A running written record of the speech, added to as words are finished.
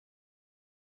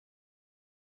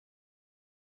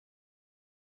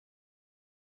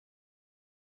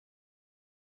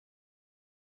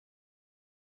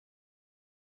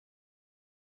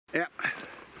Yep,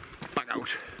 back out.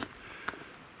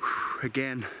 Whew,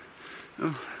 again.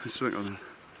 Oh, there's something on there.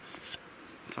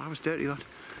 So I was dirty, that.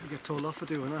 You get told off for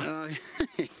doing that.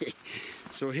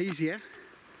 So he's here.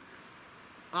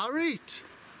 Alright.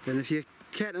 Then if you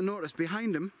care to notice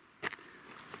behind him,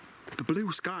 the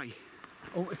blue sky.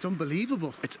 Oh, it's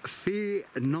unbelievable. It's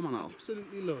phenomenal. It's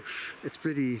absolutely lush. It's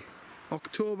pretty.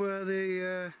 October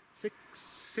the 6th,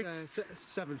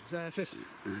 7th, 5th,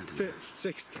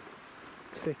 6th.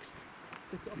 6th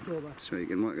October. So you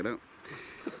can work it out.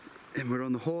 And we're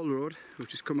on the Hall Road,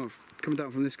 which is coming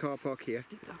down from this car park here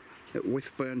at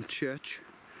Withburn Church.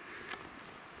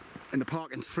 And the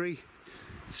parking's free.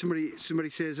 Somebody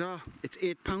says, oh, it's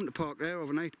 £8 to park there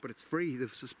overnight, but it's free.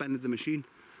 They've suspended the machine,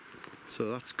 so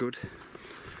that's good.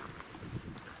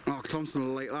 Oh, Thompson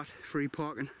will like that, free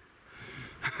parking.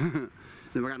 Then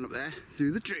we're getting up there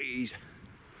through the trees.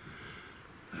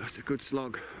 That's a good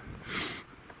slog.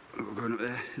 We're going up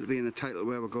there. It'll be in the title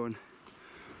where we're going.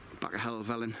 Back to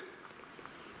Helvellyn.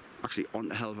 Actually,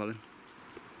 onto Helvellyn.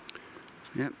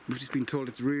 Yeah, we've just been told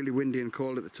it's really windy and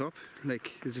cold at the top,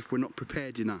 like as if we're not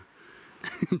prepared, you know.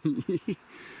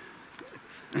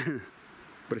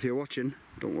 But if you're watching,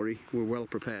 don't worry, we're well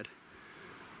prepared.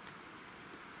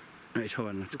 Right, hold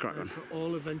on, let's crack on. For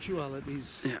all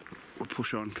eventualities. Yeah, we'll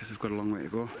push on because we've got a long way to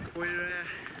go.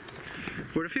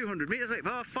 We're a few hundred metres, like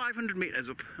 500 metres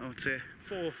up, I would say.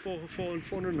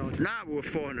 400 odd. Nah, we were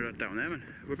 400 odd down there, man.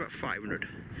 We're about 500.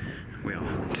 We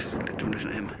are. Just don't listen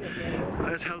to him.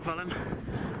 There's Helvellyn.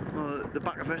 Well, the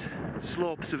back of it,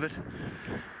 slopes of it.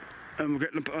 And we're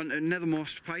getting up on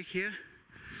Nethermost Pike here.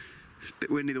 It's a bit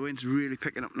windy, the wind's really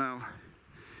picking up now.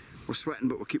 We're sweating,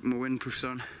 but we're keeping our windproofs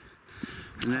on.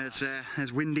 And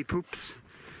there's Windy Poops.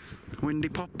 Windy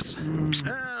Pops.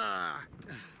 Ah!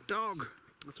 Dog!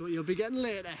 That's what you'll be getting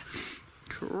later.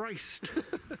 Christ!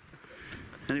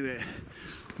 Anyway,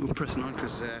 we're pressing on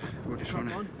because we're just trying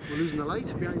to... We're losing the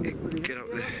light behind you.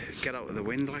 Get out of the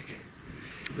wind, like.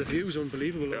 The view's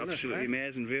unbelievable, isn't it? Absolutely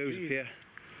amazing views here.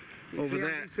 Over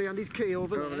there. See Andy's key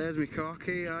over there. Over there's my car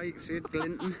key, you can see it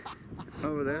glinting.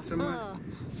 Over there somewhere.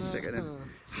 Sick of it.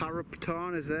 Harrop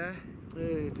Tarn is there.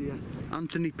 Oh dear.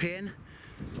 Anthony Payne.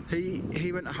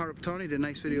 He went to Harrop Tarn, he did a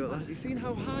nice video of that. Have you seen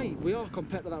how high we are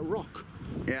compared to that rock?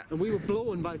 Yeah. And we were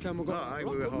blowing by the time we got to the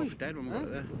rock, we were half dead when we got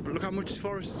there. But look how much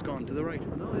forest has gone to the right.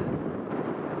 Oh yeah.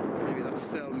 Maybe that's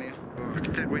Thelmere. Oh, it's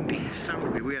dead windy, sound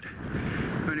would be weird.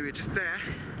 Anyway, just there,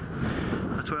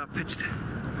 that's where I pitched.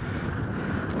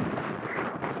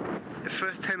 The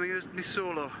first time I used my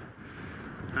solo,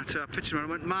 that's where I pitched when I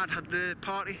went mad, had the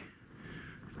party.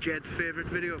 Jed's favourite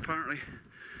video apparently.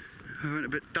 I went a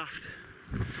bit daft.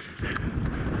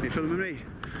 Are you filming me?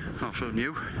 I'll film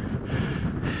you.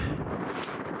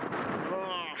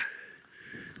 Oh.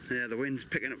 Yeah, the wind's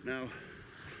picking up now.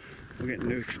 We're getting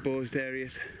new exposed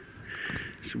areas.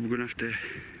 So we're going to have to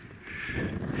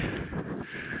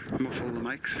muffle the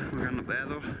mics. We're going up there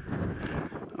though.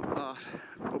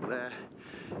 Up there,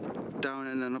 down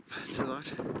and then up to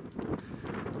that.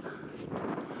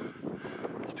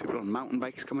 There's people on mountain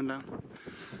bikes coming down.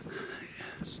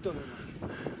 Stunning.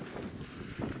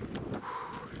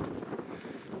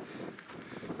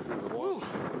 Whoa.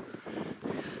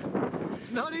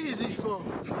 It's not easy,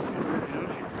 folks. It's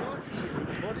not easy.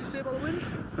 What did you say about the wind?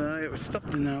 It was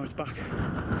stopped and now it's back.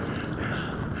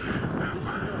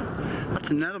 That's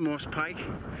Nethermost Pike.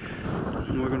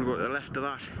 And we're going to go to the left of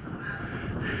that.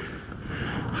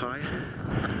 High.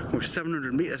 We're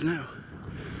 700 metres now.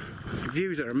 The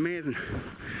views are amazing.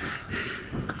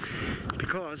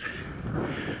 Because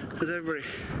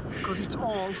it's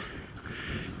all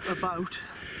about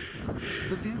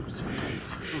the views.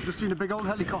 I've just seen a big old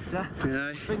helicopter.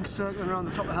 Yeah. Thing circling around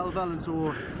the top of Helvellyn,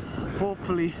 so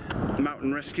hopefully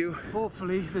mountain rescue.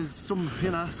 Hopefully there's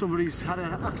somebody's had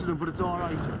an accident, but it's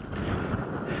alright.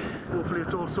 Hopefully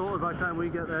it's all sorted by the time we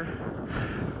get there.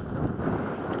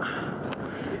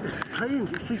 It's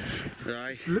planes, you see.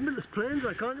 Right. It's limitless planes,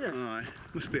 like, can't you? Alright.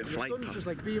 Must be a flight path. Just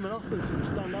like beaming off them, so they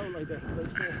stand out like that.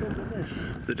 Like so front, don't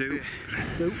they? They do.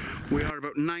 Nope. We are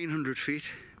about 900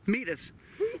 feet. Metres.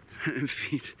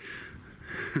 Feet.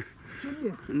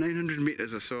 900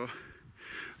 metres or so.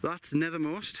 That's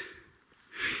Nethermost.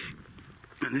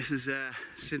 And this is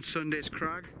St Sunday's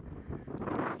Crag.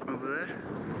 Over there.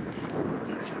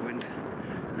 There's the wind.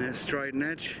 And there's Striding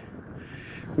Edge.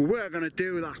 We were going to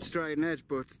do that Striding Edge,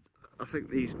 but I think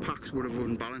these packs would have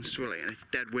unbalanced really, and it's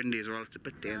dead windy as well. It's a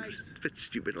bit dangerous. Nice. It's a bit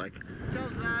stupid, like.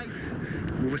 Feels nice.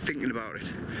 We were thinking about it.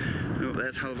 Oh,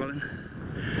 there's Helvellyn.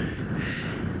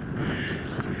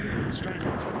 Striding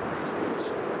Edge.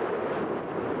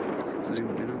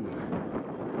 Zoomed in on them.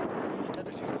 I did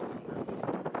if you fall.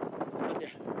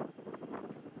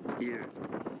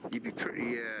 you'd be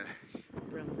pretty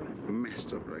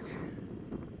messed up, like.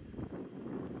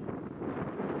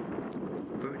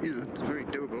 But you know, it's very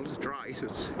doable. It's dry, so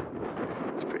it's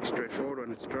pretty straightforward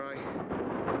when it's dry.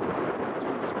 It's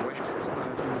when it's wet, it's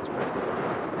bad when it's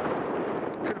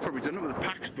wet. Could have probably done it with the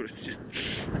packs, but it's just,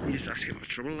 you just actually get into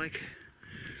trouble, like.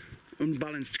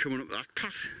 Unbalanced coming up that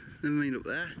path, never mind up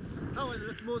there. Oh, well,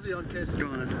 let's mosey on, kid. Go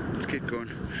on then, let's keep going.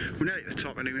 We're nearly at the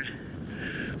top anyway.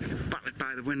 We get battered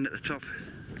by the wind at the top.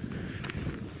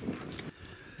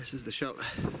 This is the shelter.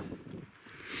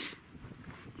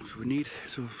 So we need,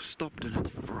 so we've stopped and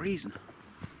it's freezing.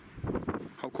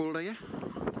 How cold are you?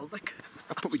 Baltic.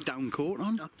 I've put my down coat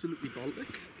on. Absolutely Baltic.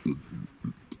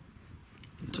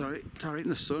 It's alright in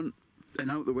the sun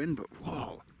and out the wind, but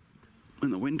whoa,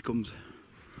 when the wind comes.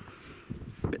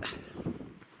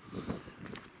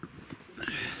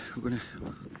 We're gonna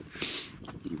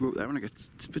go up there when it's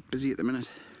a bit busy at the minute.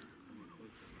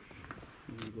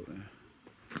 Go there.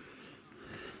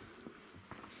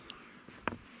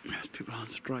 There's people on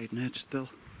Striding Edge still.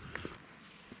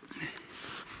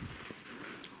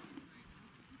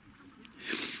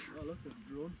 Oh look, there's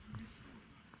a drone.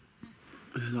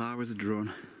 There was a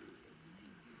drone.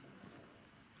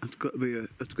 It's got to be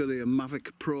a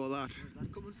Mavic Pro that. Where's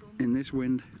that coming from? In this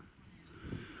wind.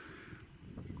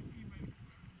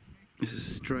 This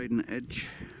is Striding Edge.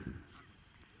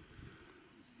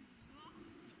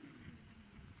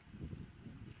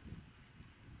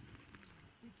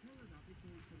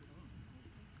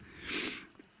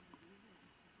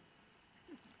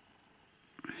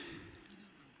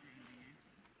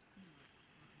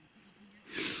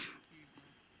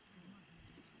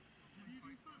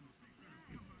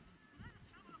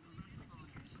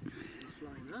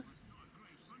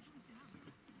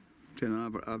 Don't know,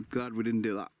 but I'm glad we didn't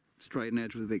do that. Striding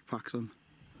Edge with the big packs on.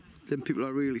 Them people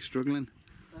are really struggling.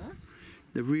 Huh?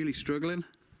 They're really struggling.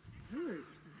 Really?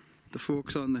 The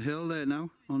folks on the hill there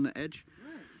now, on the edge.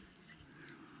 Right.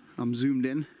 I'm zoomed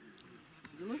in.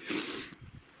 Really?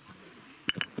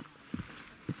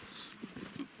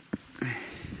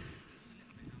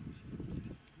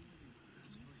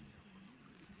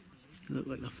 They look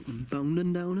like they're fucking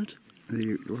bounding down it.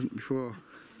 It wasn't before.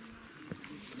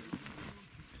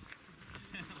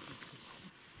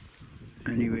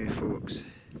 Anyway, folks,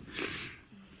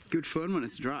 good fun when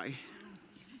it's dry,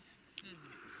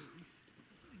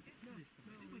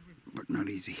 but not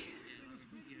easy.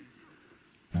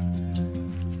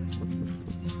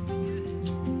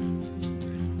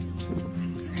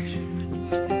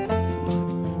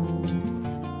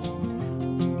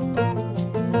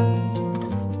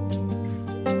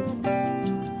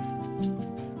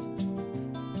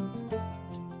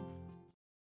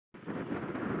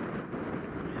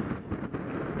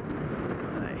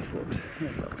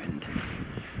 There's the wind.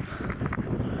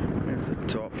 There's the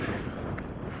top.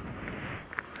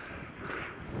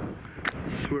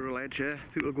 Swirl edge here.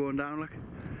 People going down, look.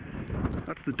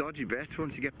 That's the dodgy bit.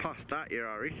 Once you get past that, you're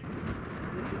alright.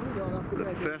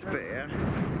 The first bit, yeah.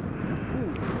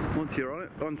 Once you're on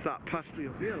it, once that past the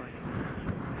up here, like.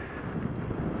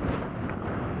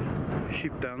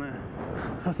 Sheep down there.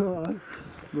 I know,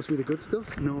 must be the good stuff.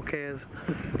 No cares.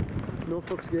 No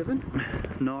fucks given.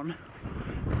 None.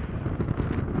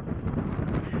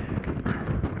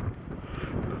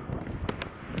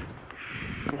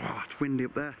 Oh, it's windy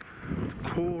up there. It's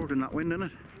cold in that wind, isn't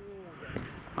it?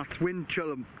 That's wind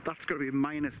chill. That's got to be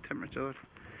minus temperature.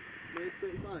 Minus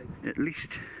 35? At least.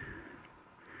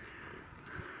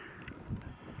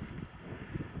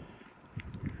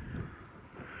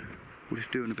 We're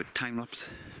just doing a bit of time lapse.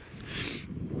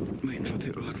 Waiting for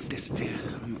people to disappear.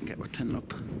 I'm gonna get my tent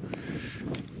up.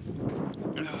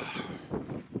 Oh,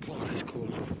 God, it's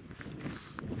cold.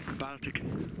 Baltic.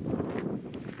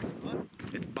 What?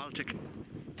 It's Baltic.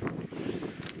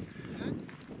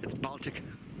 It's Baltic.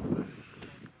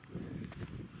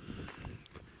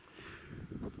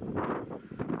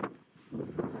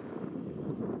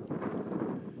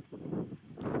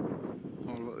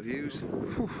 All about the views.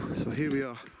 Whew. So here we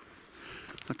are.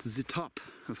 That's the top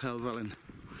of Helvellyn.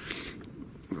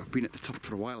 I've been at the top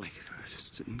for a while, like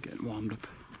just sitting, getting warmed up,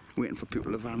 waiting for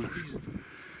people to vanish.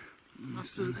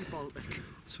 Absolutely Baltic.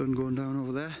 Sun going down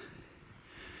over there.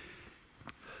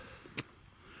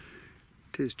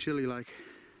 It is chilly, like.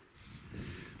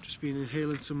 Just been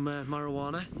inhaling some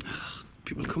marijuana.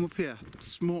 People come up here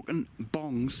smoking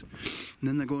bongs, and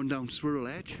then they're going down Swirl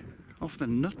Edge, off their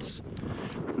nuts,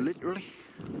 literally.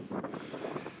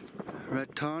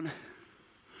 Red Tarn,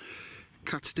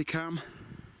 Catstick Ham,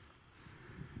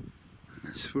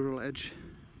 Swirl Edge.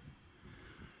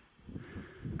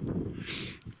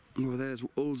 Over there's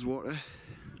Ullswater.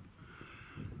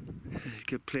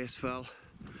 Good place fell.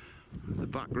 The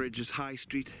back ridge is High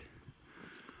Street.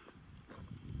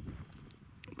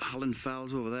 Helvellyn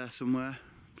Fells over there somewhere.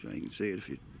 I'm sure you can see it if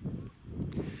you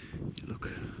look.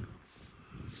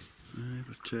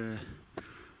 But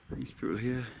these people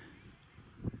here,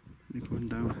 they're going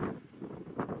down.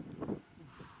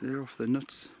 They're off their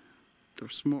nuts. They're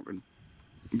smoking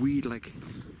weed like.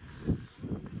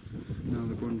 Now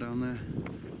they're going down there.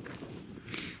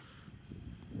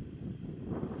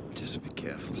 Just be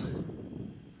careful.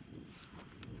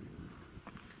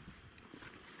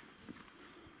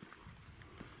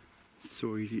 It's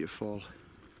so easy to fall.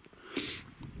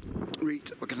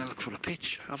 Right, we're going to look for a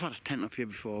pitch. I've had a tent up here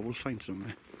before, we'll find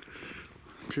somewhere.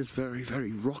 It is very,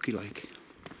 very rocky like.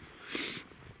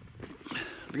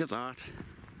 Look at that.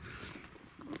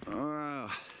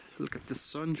 Oh, look at the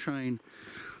sunshine.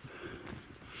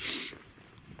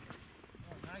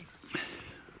 Oh, nice.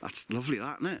 That's lovely,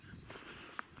 that, isn't it?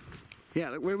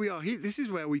 Yeah, look where we are here. This is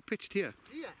where we pitched here.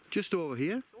 Here? Just over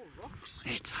here. It's all rocks.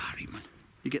 It's hard, man.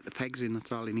 You get the pegs in,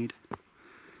 that's all you need.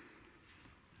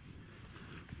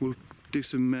 We'll do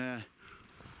some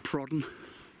prodding.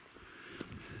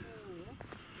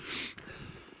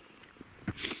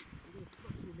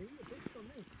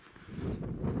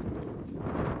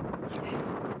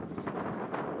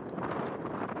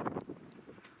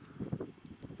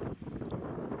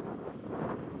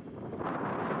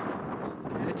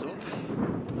 It's up.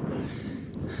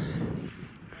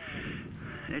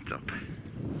 It's up.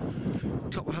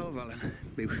 Top of Helvellyn.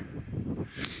 Boosh.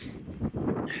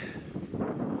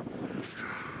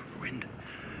 Wind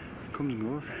comes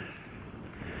and goes.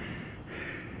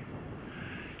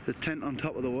 The tent on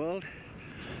top of the world.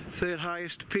 Third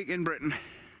highest peak in Britain.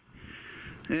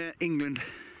 England.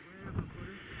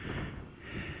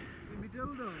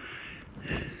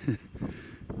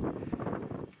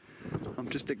 I'm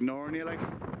just ignoring you like.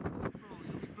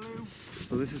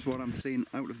 So this is what I'm seeing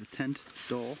out of the tent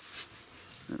door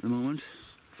at the moment.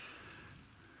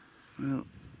 Well,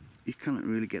 you can't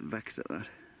really get vexed at that.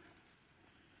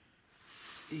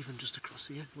 Even just across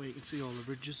here, where you can see all the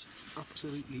ridges,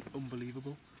 absolutely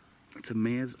unbelievable. It's a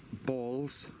maze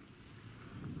balls.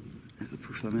 There's the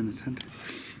proof I'm in the tent.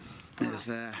 There's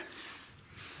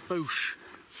Boosh.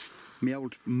 me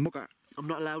old mugger. I'm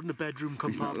not allowed in the bedroom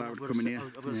compartment. He's not allowed coming here.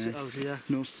 I've got to sit out here.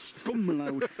 No scum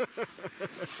allowed.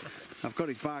 I've got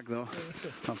his bag though.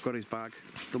 I've got his bag.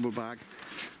 Double bag.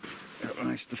 Got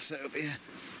nice stuff set up here.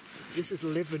 This is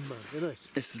living, man, isn't it?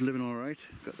 This is living alright.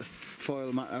 Got the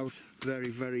foil mat out. Very,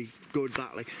 very good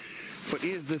that like. But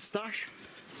here's the stash.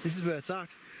 This is where it's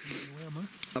at.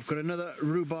 I've got another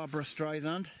rhubarb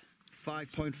Streisand,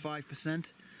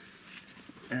 5.5%.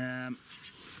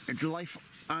 Life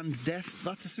and Death.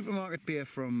 That's a supermarket beer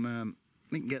from.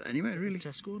 You can get it anywhere really.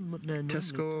 Tesco,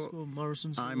 Tesco,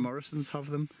 Morrison's. Morrison's have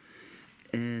them,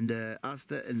 and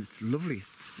Asda, and it's lovely.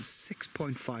 It's a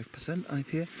 6.5%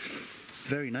 IPA.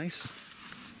 Very nice.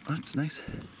 That's nice.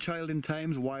 Child in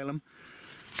Times, Wylam.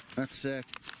 That's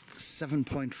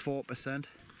 7.4%.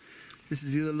 This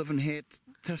is the other Love and Hate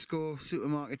Tesco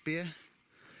supermarket beer.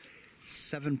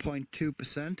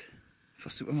 7.2% for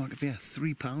supermarket beer.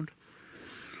 £3.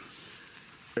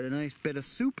 A nice bit of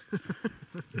soup.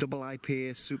 Double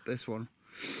IPA soup, this one.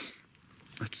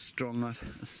 That's strong, that.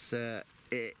 It's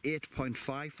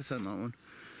 8.5% that one.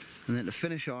 And then to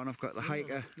finish on, I've got the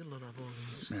Hiker. You'll not have all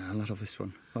these. Nah, I'll not have this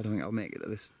one. I don't think I'll make it to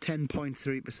this.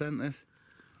 10.3% this.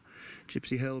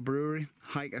 Gypsy Hill Brewery.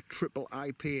 Hiker Triple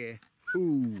IPA.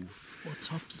 Ooh. What's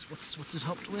hops? What's it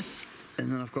hopped with?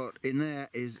 And then I've got in there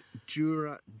is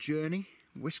Jura Journey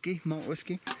whiskey, malt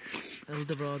whiskey.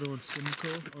 Eldorado and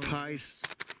Simcoe. Pies.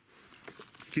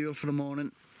 Fuel for the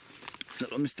morning.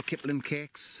 Little Mr. Kipling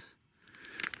cakes.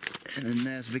 And then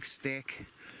there's a big steak.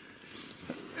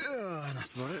 And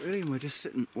that's about it really. And we're just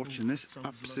sitting watching this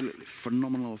absolutely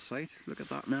phenomenal sight. Look at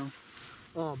that now.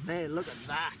 Oh man, look at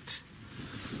that.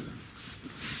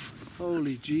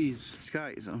 Holy jeez. The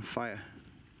sky is on fire.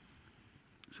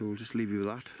 So we'll just leave you with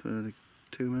that for like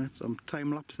 2 minutes. I'm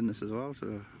time lapsing this as well,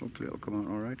 so hopefully it'll come out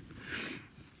alright.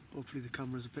 Hopefully the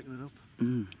cameras are picking it up.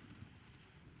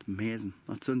 It's amazing.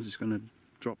 That sun's just going to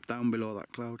drop down below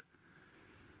that cloud.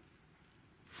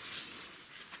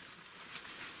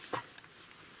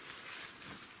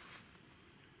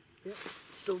 Yep,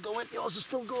 still going. Yours is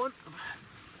still going.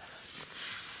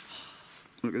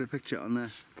 Look at the picture on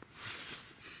there.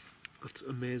 That's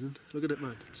amazing. Look at it,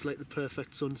 man. It's like the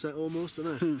perfect sunset almost,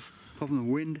 isn't it? Apart from the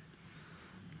wind.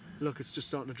 Look, it's just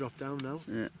starting to drop down now.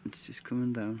 Yeah, it's just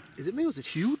coming down. Is it me or is it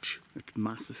huge? It's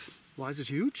massive. Why is it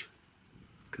huge?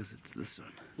 Because it's the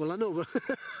sun. Well, I know, but...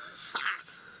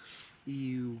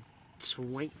 You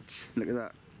twink. Look at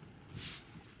that.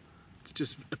 It's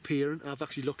just appearing. I've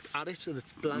actually looked at it and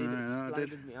it's blinded,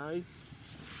 blinded my eyes.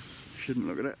 Shouldn't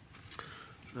look at it.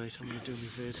 Right, I'm going to do my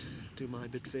vid. Do my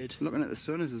bit vid. Looking at the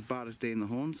sun is as bad as doing the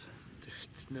horns.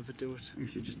 Never do it. You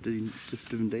should just do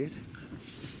it.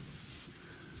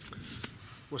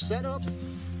 We're set up.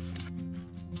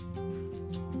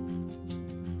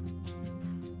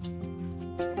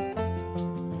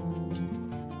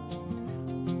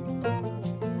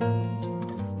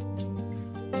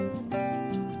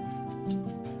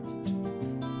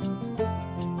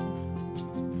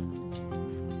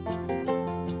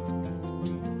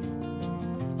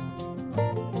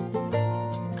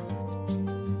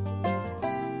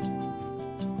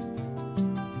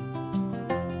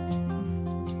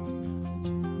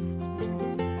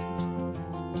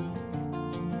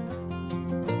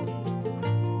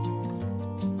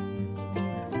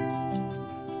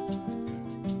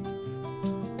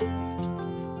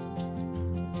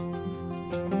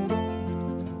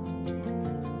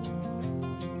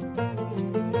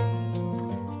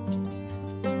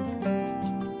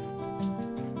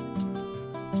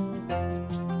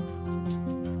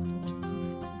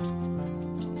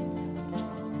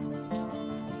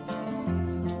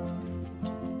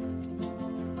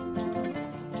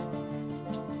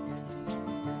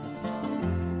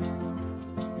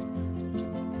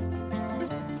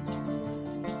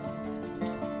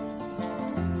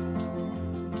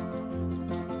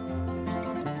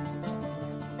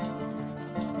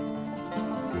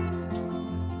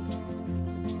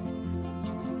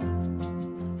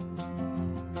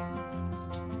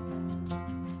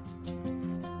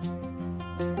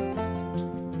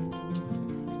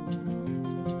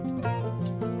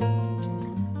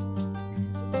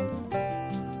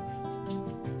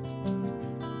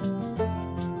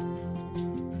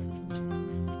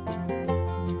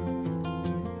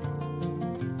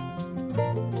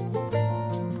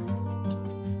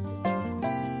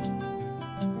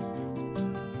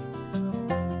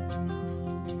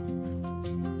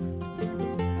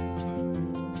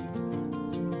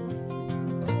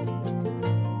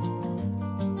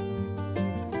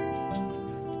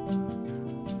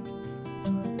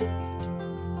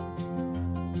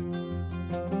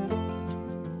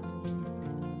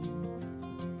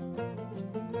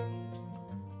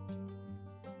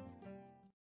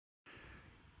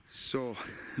 So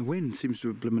the wind seems to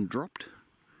have blooming dropped.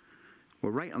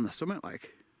 We're right on the summit,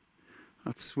 like.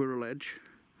 That's Swirl Edge.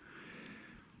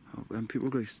 And people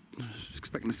go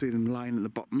expecting to see them lying at the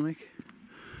bottom, like.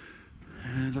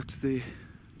 And that's the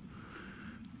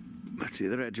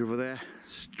other edge over there,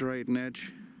 Striding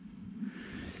Edge.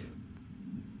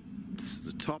 This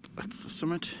is the top, that's the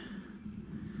summit.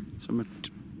 Summit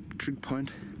trig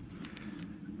point.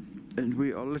 And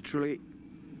we are literally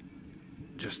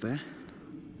just there.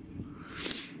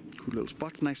 Good little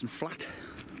spots, nice and flat.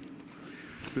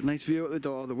 Good nice view at the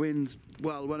door. The wind's,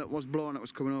 well, when it was blowing it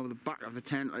was coming over the back of the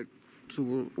tent, like,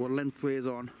 so we're lengthways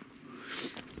on.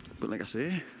 But like I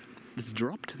say, it's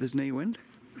dropped, there's no wind.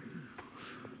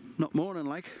 Not moaning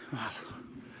like, well,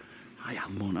 I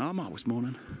am moaning, I'm always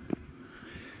moaning.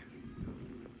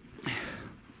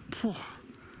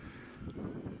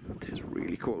 It's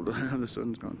really cold and the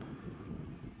sun's gone.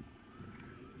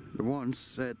 They once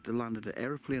said they landed an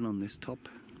aeroplane on this top.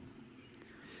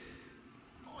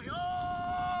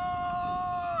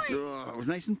 Oh, it was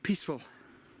nice and peaceful.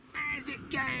 As it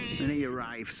goes. And he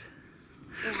arrives.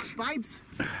 Vibes.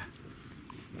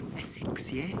 From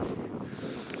Essex, yeah?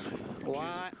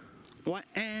 What?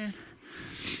 And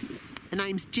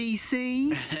name's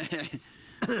GC.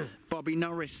 Bobby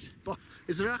Norris.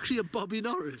 Is there actually a Bobby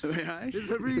Norris? Yeah. Is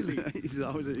there really? He's Is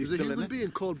a still human in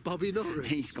being called Bobby Norris?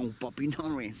 He's called Bobby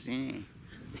Norris, yeah.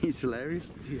 He's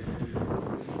hilarious. Yeah.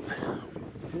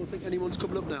 I don't think anyone's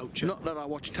coming up now, Chip. Not that I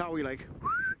watch Towie, like.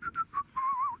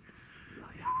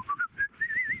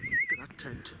 Look at that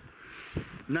tent.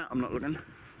 Nah, I'm not looking.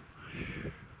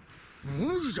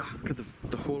 Look at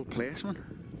the whole place, man.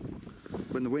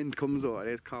 When the wind comes though, it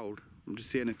is cold. I'm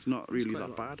just saying it's not really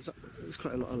that bad. There's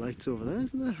quite a lot of lights over there,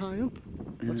 isn't there? High up.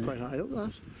 That's quite high up,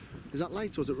 that. Is that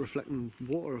lights or is it reflecting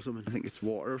water or something? I think it's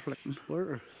water reflecting.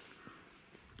 Water.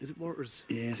 Is it waters?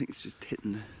 Yeah, I think it's just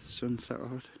hitting the sunset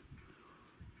of it.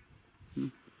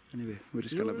 Anyway, we're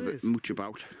just gonna have a bit mooch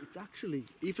about. It's actually,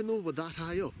 even though we're that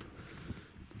high up,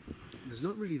 there's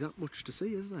not really that much to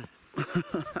see, is there? Do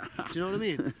you know what I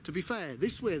mean? To be fair,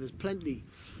 this way there's plenty.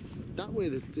 That way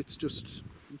it's just,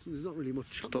 there's not really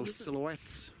much. Still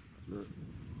silhouettes. No.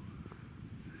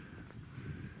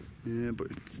 Yeah, but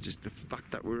it's just the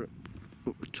fact that we're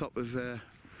up the top of.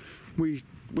 We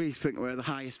think we're the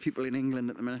highest people in England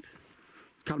at the minute.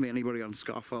 Can't be anybody on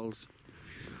Scarfells.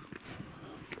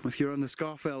 If you're on the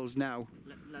Scarfells now,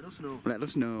 let us know. let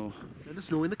us know. Let us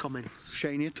know in the comments.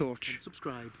 Shine your torch. And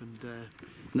subscribe and.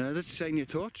 No, that's shine your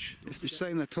torch. If they're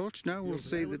shining their torch now, we'll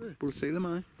see them.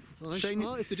 Aye.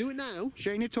 Oh, if they do it now.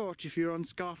 Shine your torch if you're on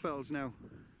Scarfells now.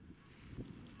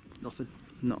 Nothing.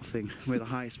 Nothing. We're the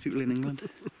highest people in England.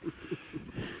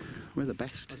 We're the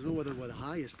best. I don't know whether we're the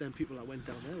highest. Them people that went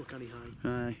down there were kind of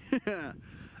high. Aye.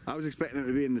 I was expecting them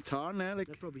to be in the tarn there. Like.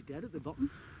 They're probably dead at the bottom.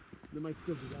 They might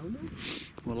still be down there.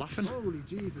 We're laughing. Holy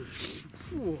Jesus.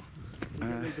 Oh, you get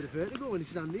a little bit of vertigo when you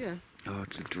stand here. Oh,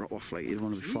 it's a drop off, like, you don't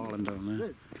want to be falling down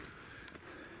there.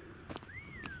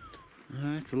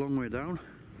 It's a long way down.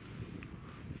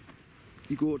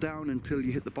 You go down until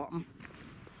you hit the bottom.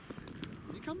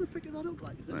 Is your camera picking that up,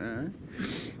 like, is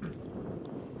it?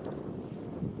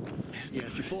 Yeah,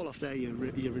 if you fall off there, you're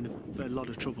in a lot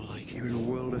of trouble, like. You're in a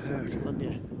world of hurt. Aren't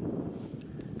you?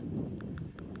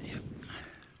 Yep.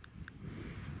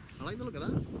 I like the look of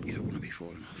that. You don't want to be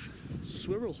falling off.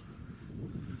 Swirl.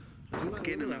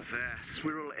 Beginning of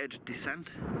swirl edge descent.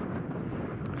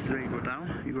 So you go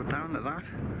down. You go down to that,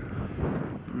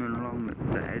 and then along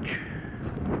the edge.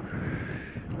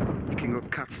 You can go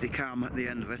catch the cam at the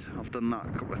end of it. I've done that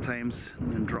a couple of times,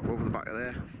 and then drop over the back of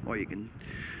there. Or you can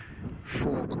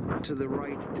fork to the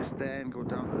right just there and go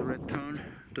down to the red tone.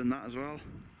 Done that as well.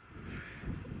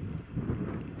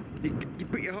 You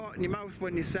put your heart in your mouth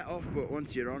when you set off, but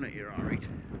once you're on it, you're alright.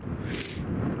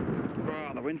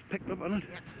 Oh, the wind's picked up on it.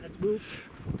 Yeah, let's move.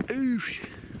 Oosh.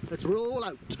 Let's roll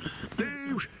out.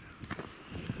 Oosh.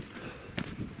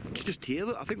 Did you just hear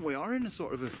that? I think we are in a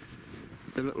sort of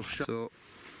a little shot. So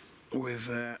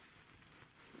we've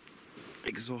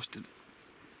exhausted.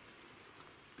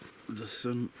 The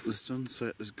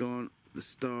sunset is gone. The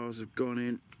stars have gone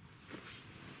in.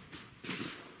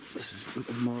 This is a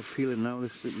little more appealing now.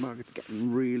 This market's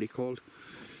getting really cold.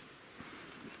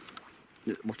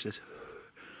 Watch this.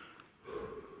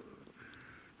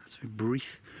 That's me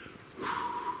breathe.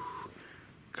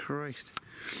 Christ.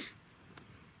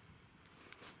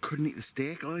 Couldn't eat the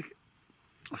steak, like.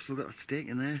 I've still got that steak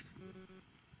in there.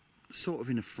 Sort of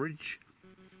in a fridge.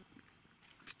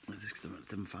 I just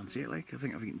didn't fancy it, like. I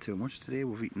think I've eaten too much today.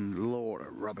 We've eaten a lot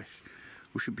of rubbish.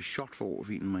 We should be shot for what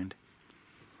we've eaten, mind.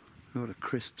 A lot of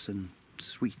crisps and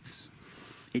sweets.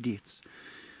 Idiots.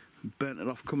 Burnt it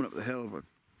off coming up the hill, but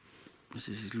this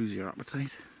is lose your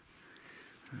appetite.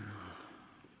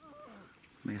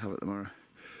 May have it tomorrow.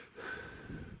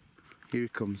 Here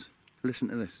it comes. Listen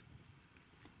to this.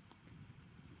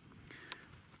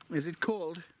 Is it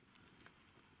cold?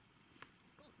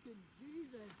 Fucking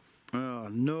Jesus. Oh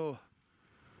no.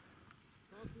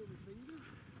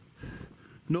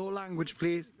 No language,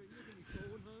 please.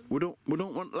 We don't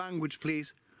want language,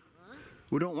 please.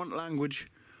 We don't want language.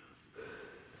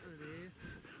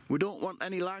 We don't want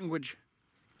any language.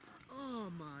 Oh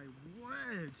my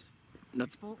word.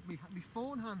 That's my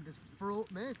phone hand is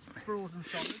frozen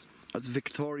solid. That's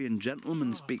Victorian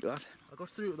gentlemen speak that. I got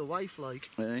through to the wife like.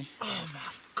 Aye. Oh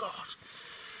my god.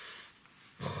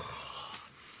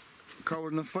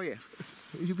 Cold enough for you?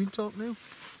 Have you been talking now?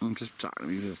 I'm just talking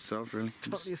to myself, really.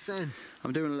 What are you saying?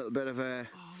 I'm doing a little bit of a.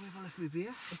 Oh, where have I left my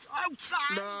beer? It's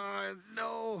outside!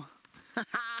 No.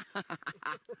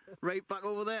 Right back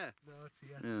over there. No, it's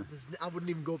here. Yeah. I wouldn't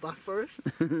even go back for it.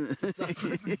 It's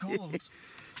absolutely cold.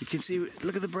 You can see,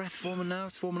 look at the breath forming now.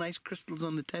 It's forming ice crystals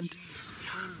on the tent.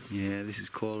 Jeez, yeah, this is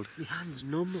cold. My hand's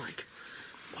numb like.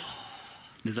 Oh.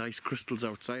 There's ice crystals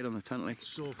outside on the tent, like.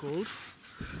 So cold.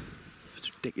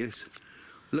 It's ridiculous.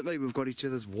 Look like we've got each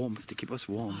other's warmth to keep us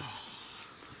warm.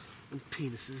 And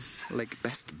penises. Like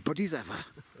best buddies ever.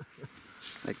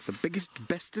 Like the biggest,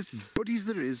 bestest buddies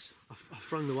there is. I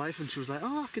rang the wife and she was like,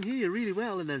 oh, I can hear you really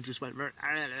well, and then it just went,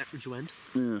 and she went.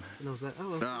 Yeah. And I was like,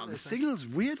 oh, well. The signal's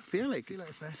weird, I feel like. See you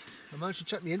later, Fred. I managed to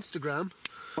check my Instagram.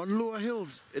 On lower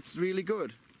hills, it's really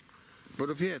good. But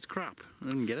up here, it's crap. I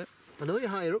didn't get it. I know you're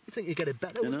higher up, you think you get it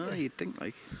better, I know, wouldn't you? you'd think,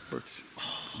 like, but it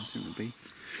doesn't seem to be.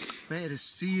 Mate, it is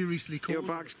seriously cold. Your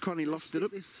bag's Connie lofted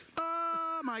up. This.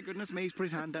 Oh my goodness me, he's put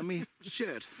his hand down my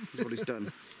shirt. Is what he's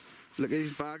done. Look at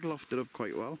his bag lofted up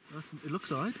quite well. It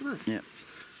looks alright, doesn't it? Yeah.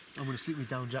 I'm going to sleep my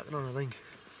down jacket on, I think.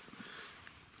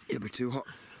 It'll be too hot.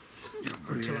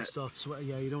 Until I start sweating.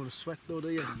 Yeah, you don't want to sweat though, do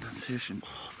you? Condensation.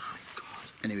 Oh my god.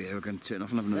 Anyway, we're going to turn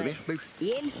off and have another beer.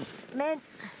 In. Men.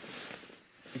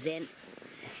 Zen.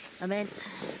 Amen.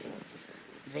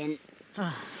 Zen.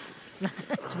 Oh,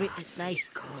 it's nice.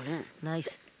 Cold, isn't it?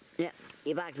 Nice. Yeah,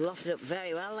 your bag's lofted up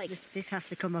very well, like. This has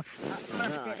to come up. I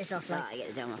have to take this off, like. I get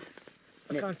the down off.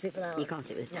 I can't sit with that You on. can't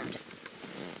sit with the down.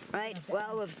 Right,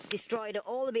 well, we've destroyed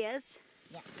all the beers.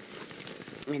 Yeah.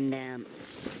 And,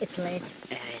 It's late.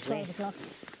 it's 12 late. o'clock.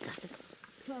 It's after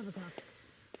 12 o'clock.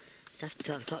 It's after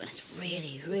 12 o'clock and it's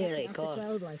really, really After cold.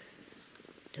 12, like.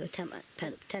 Do a 10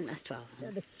 past 12. You're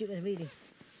a bit stupid, really.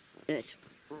 It's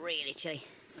really chilly.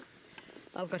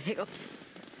 I've got hiccups.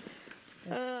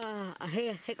 I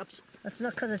hear hiccups. That's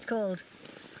not because it's cold.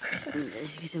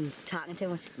 It's because I'm talking too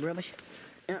much rubbish.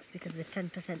 It's because of the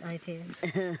 10%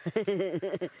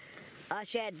 IPA. I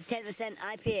shared 10%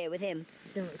 IPA with him,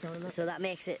 Don't know what you're talking about. so that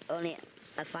makes it only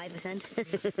at 5%.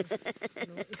 Don't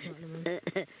know what you're talking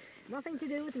about. Nothing to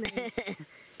do with me.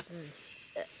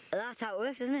 That's how it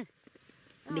works, isn't it?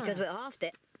 Because we halved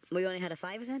it, we only had a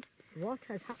 5%, What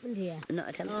has happened here? not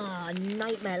a 10%. Oh,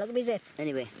 nightmare. Look at me zip.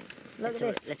 Anyway, Look let's at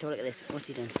have, this. let's have a look at this. What's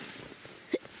he done?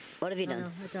 What have you No, done?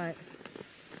 no, it's alright.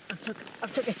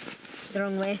 I've took it the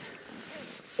wrong way.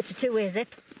 It's a two-way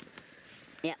zip.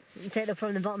 Yeah, You can take it up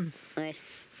from the bottom. right.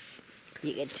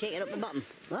 You can take it up the bottom.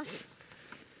 What?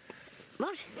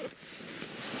 What?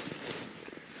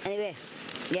 Anyway,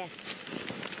 yes.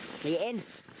 Are you in?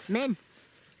 Min.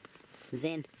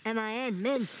 Zin. M-I-N.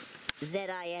 Min.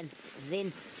 Z-I-N.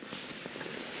 Zin.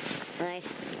 Right.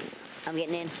 I'm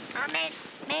getting in. I'm in.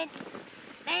 Min.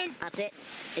 Min. That's it.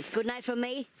 It's good night from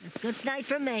me. It's good night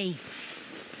from me.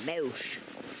 Boosh.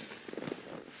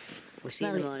 We'll see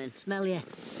you in the morning. Smell you.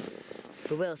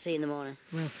 We will see you in the morning.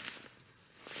 Well.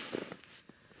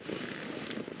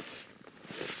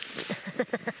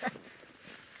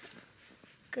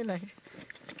 Good night.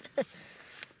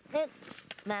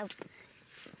 Mount.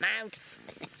 Mount.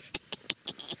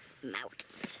 Mount.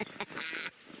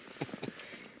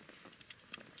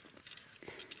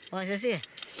 Why is this here?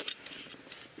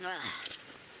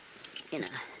 You know.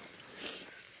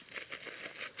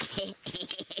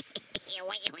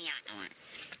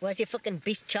 Where's your fucking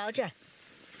beast charger?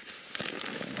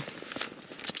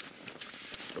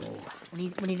 Oh, We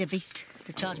need the beast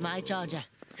to charge my charger.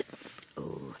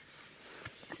 oh.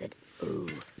 I said, ooh.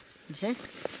 You see?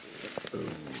 Ooh.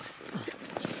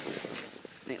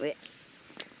 Wait.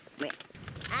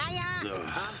 Hiya!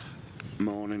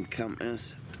 Morning,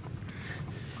 campers.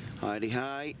 Heidi,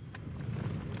 hi.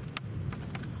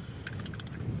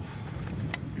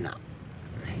 No.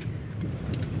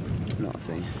 Not a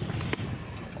thing.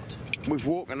 We've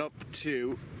woken up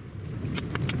to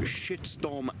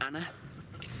shitstorm Anna.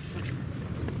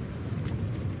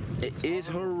 It is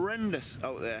horrendous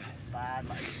out there. Bad,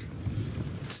 mate.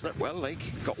 Slept well, like.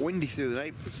 Got windy through the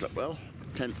night, but slept well.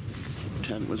 Tent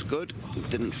was good. It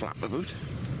didn't flap a boot.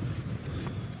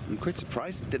 I'm quite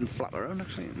surprised it didn't flap around,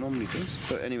 actually. It normally does.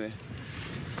 But anyway,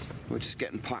 we're just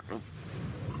getting packed up.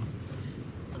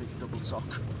 I need a double sock.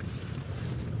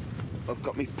 I've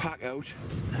got me pack out.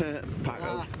 Pack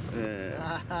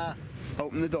out.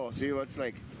 Open the door, see what it's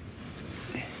like.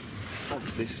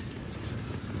 What's this?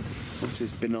 What's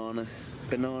this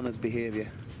bananas behaviour?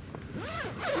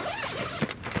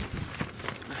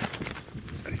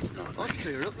 It's not Oh, it's nice.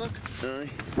 clearing up, look. Aye.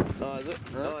 Oh, is it?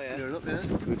 Oh, yeah. Clearing up, yeah.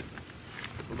 Good.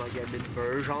 We're not getting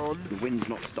inversion. The wind's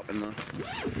not stopping though.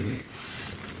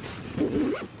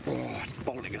 Oh, it's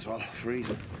bolting as well.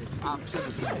 Freezing. It's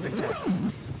absolutely bitter.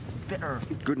 Bitter.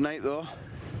 Good night though.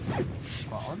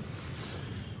 Spot on.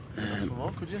 Ask for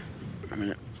more, could you? A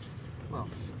minute. Well,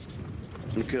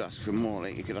 You could ask for more,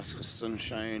 like you could ask for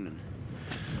sunshine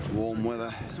and warm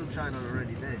weather. sunshine on a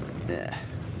rainy day. Yeah.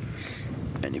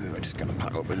 Anyway, we're just gonna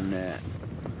pack up and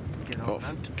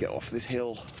get off this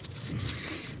hill.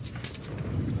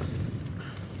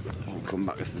 I'll come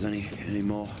back if there's any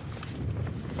more.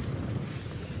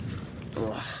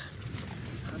 Ugh.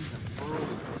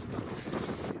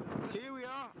 Here we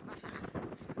are.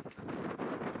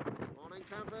 Morning,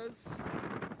 campers.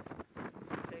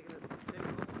 Taking it.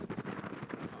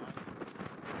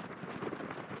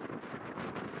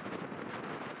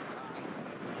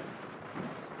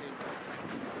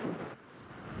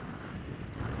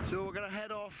 So we're gonna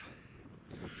head off.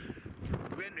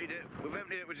 We've emptied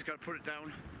it, we just gotta put it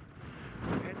down.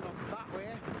 We're heading off that way.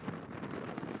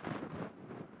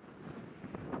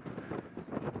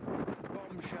 This is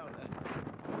bomb shelter.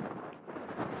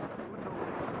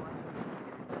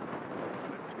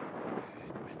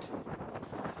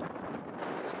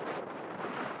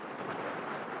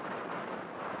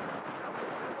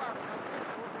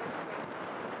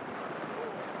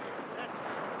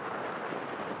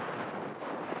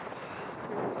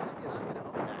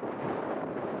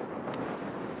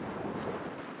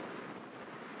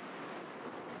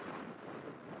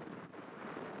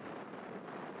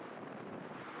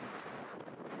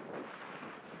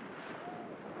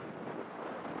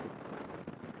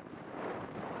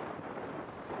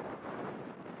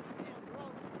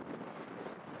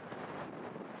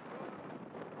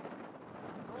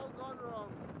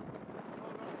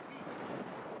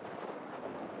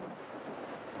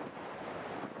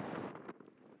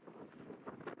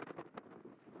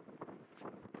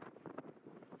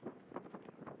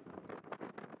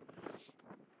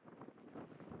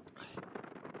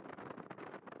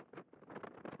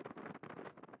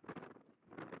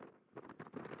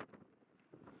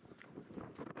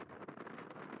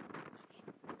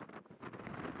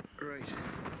 Right,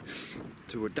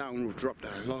 so we're down, we've dropped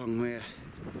a long way.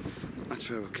 That's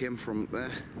where we came from up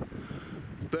there.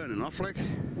 It's burning off like.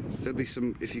 There'll be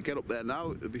some, if you get up there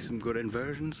now, there'll be some good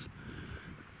inversions.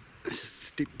 It's just a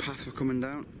steep path we're coming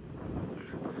down.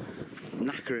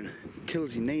 Knackering,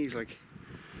 kills your knees like.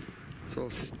 It's all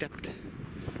stepped.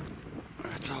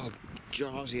 It's all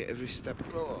jaws-y at every step.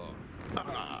 Oh,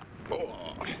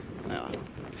 yeah,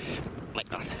 like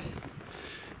that.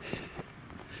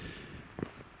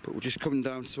 But we're just coming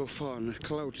down so far and the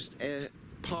cloud just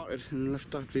parted and left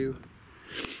that view.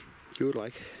 Good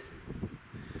like.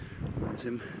 There's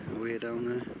him way down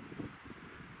there.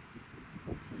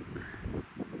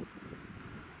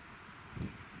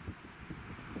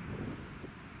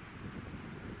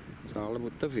 It's all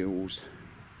about the views.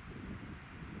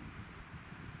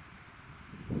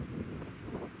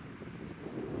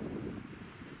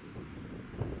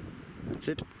 That's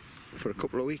it for a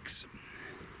couple of weeks.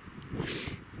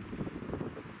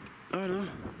 Oh no,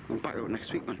 I'm back out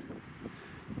next week, man.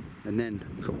 And then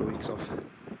a couple of weeks off.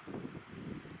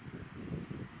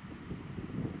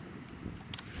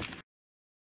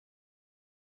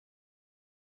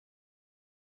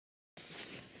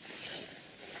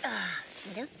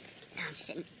 What do? No, I'm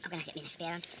sitting. I'm gonna get me next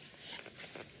beer on.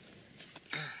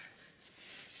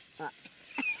 What?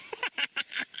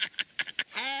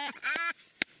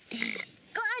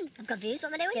 Go on! I'm confused.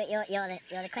 What am I doing?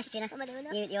 You're the questioner. What am I doing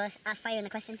now? You're firing the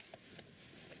questions.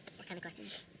 What kind of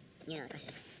questions? You know the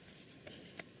question.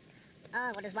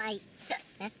 Oh, what is why?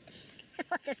 Yeah?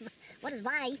 What is why? What is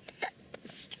why?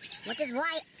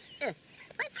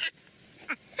 What?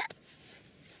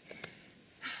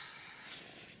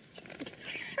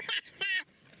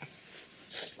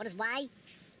 What does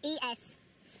Y-E-S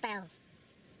spell?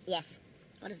 Yes.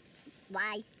 What does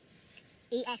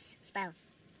Y-E-S spell?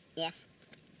 Yes.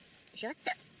 You sure?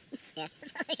 Yes.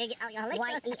 Alcoholic.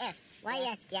 Y-E-S.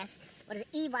 Y-E-S, yes. What does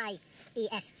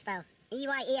E-Y-E-S spell?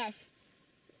 E-Y-E-S.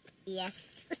 E-S.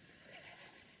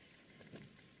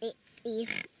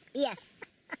 E-S.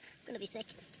 I'm gonna be sick.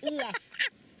 E-S.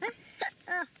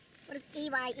 Oh, what does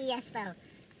E-Y-E-S spell?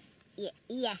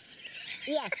 E-S.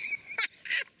 E-S.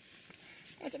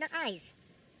 Is it not eyes?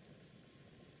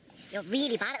 You're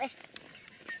really bad at this.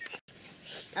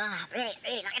 Ah, really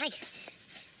not your leg.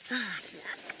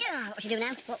 What should we do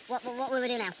now? What will we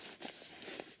do now?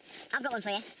 I've got one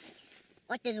for you.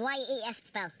 What does Y-E-S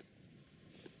spell?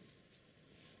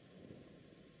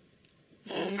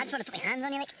 I just want to put my hands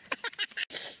on you, like.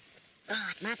 Oh,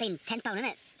 it's mad being £10, isn't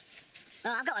it?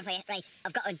 Oh, I've got one for you. Right,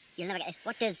 I've got one. You'll never get this.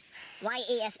 What does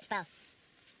Y-E-S spell?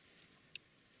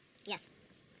 Yes.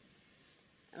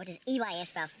 What does E-Y-S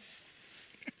spell?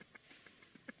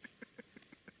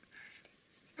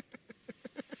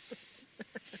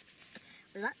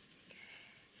 What?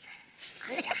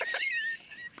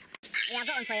 Yeah, I've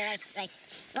got one for you, right.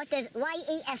 What does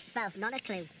Y-E-S spell? Not a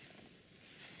clue.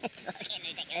 It's fucking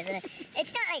ridiculous, isn't it?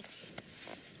 It's not like...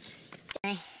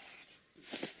 I've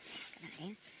got no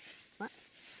idea. What?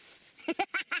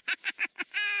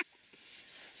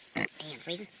 Hey, I'm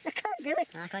freezing. I can't do it.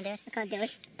 Oh, I can't do it. I can't do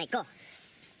it. Right, go.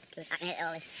 Good. I can hit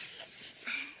all this.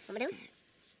 What am I doing?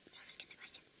 I'm just getting the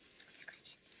question. What's the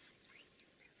question?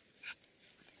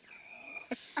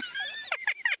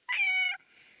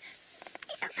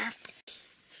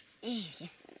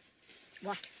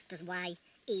 What does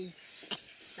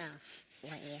Y-E-S spell?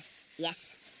 Y-E-S.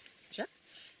 Yes. Sure?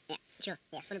 Yeah, sure.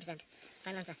 Yes, 100%.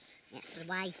 Final answer. Yes. Does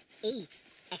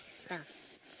Y-E-S spell?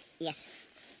 Yes.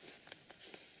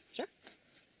 Sure?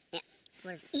 Yeah.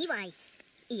 What does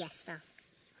E-Y-E-S spell?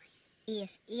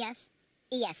 E-S. E-S.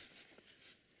 E-S.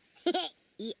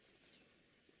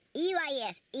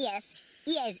 E-Y-E-S. E-S.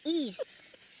 E-S. E-S.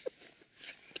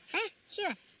 Huh?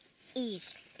 Sure.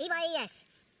 E-S. E-Y-E-S.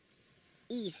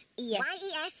 E-S. E-S.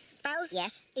 Y-E-S spells?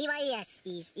 Yes. E-Y-E-S.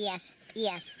 E-S. E-S.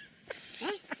 E-S.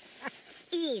 Huh?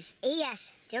 E-S.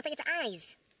 E-S. Do you think it's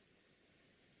eyes?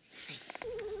 Right.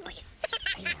 Oh, yeah.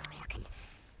 I know, looking.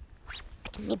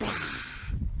 At me, brah.